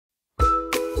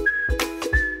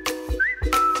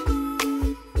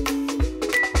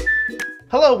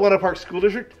Hello, Buena Park School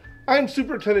District. I'm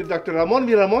Superintendent Dr. Ramon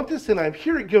Miramontes, and I'm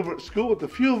here at Gilbert School with a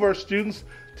few of our students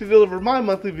to deliver my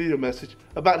monthly video message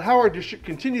about how our district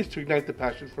continues to ignite the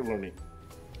passion for learning.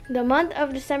 The month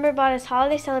of December brought us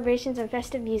holiday celebrations and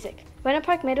festive music. Buena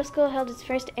Park Middle School held its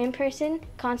first in-person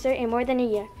concert in more than a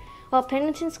year, while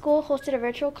Pennington School hosted a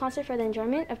virtual concert for the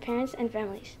enjoyment of parents and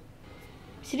families.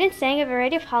 Students sang a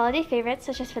variety of holiday favorites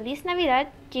such as Feliz Navidad,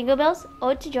 Jingle Bells,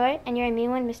 Ode to Joy, and You're a Mean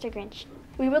One, Mr. Grinch.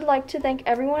 We would like to thank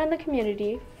everyone in the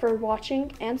community for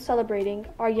watching and celebrating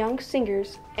our young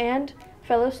singers and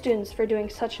fellow students for doing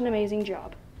such an amazing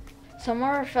job. Some of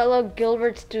our fellow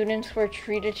Gilbert students were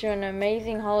treated to an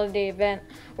amazing holiday event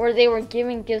where they were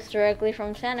giving gifts directly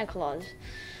from Santa Claus.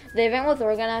 The event was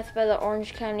organized by the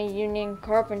Orange County Union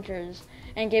Carpenters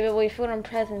and gave away food and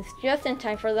presents just in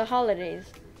time for the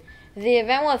holidays. The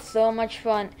event was so much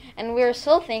fun, and we are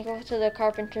so thankful to the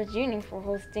Carpenters Union for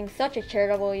hosting such a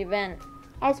charitable event.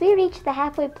 As we reached the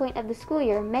halfway point of the school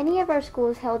year, many of our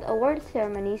schools held award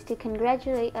ceremonies to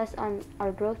congratulate us on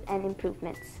our growth and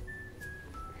improvements.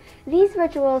 These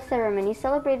virtual ceremonies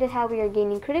celebrated how we are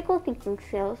gaining critical thinking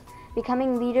skills,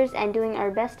 becoming leaders, and doing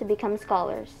our best to become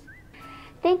scholars.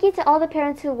 Thank you to all the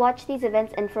parents who watch these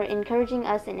events and for encouraging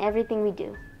us in everything we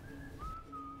do.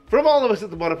 From all of us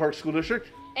at the Buena Park School District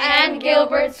And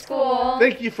Gilbert School,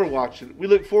 thank you for watching. We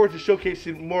look forward to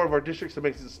showcasing more of our district's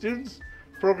amazing students,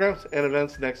 programs, and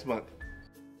events next month.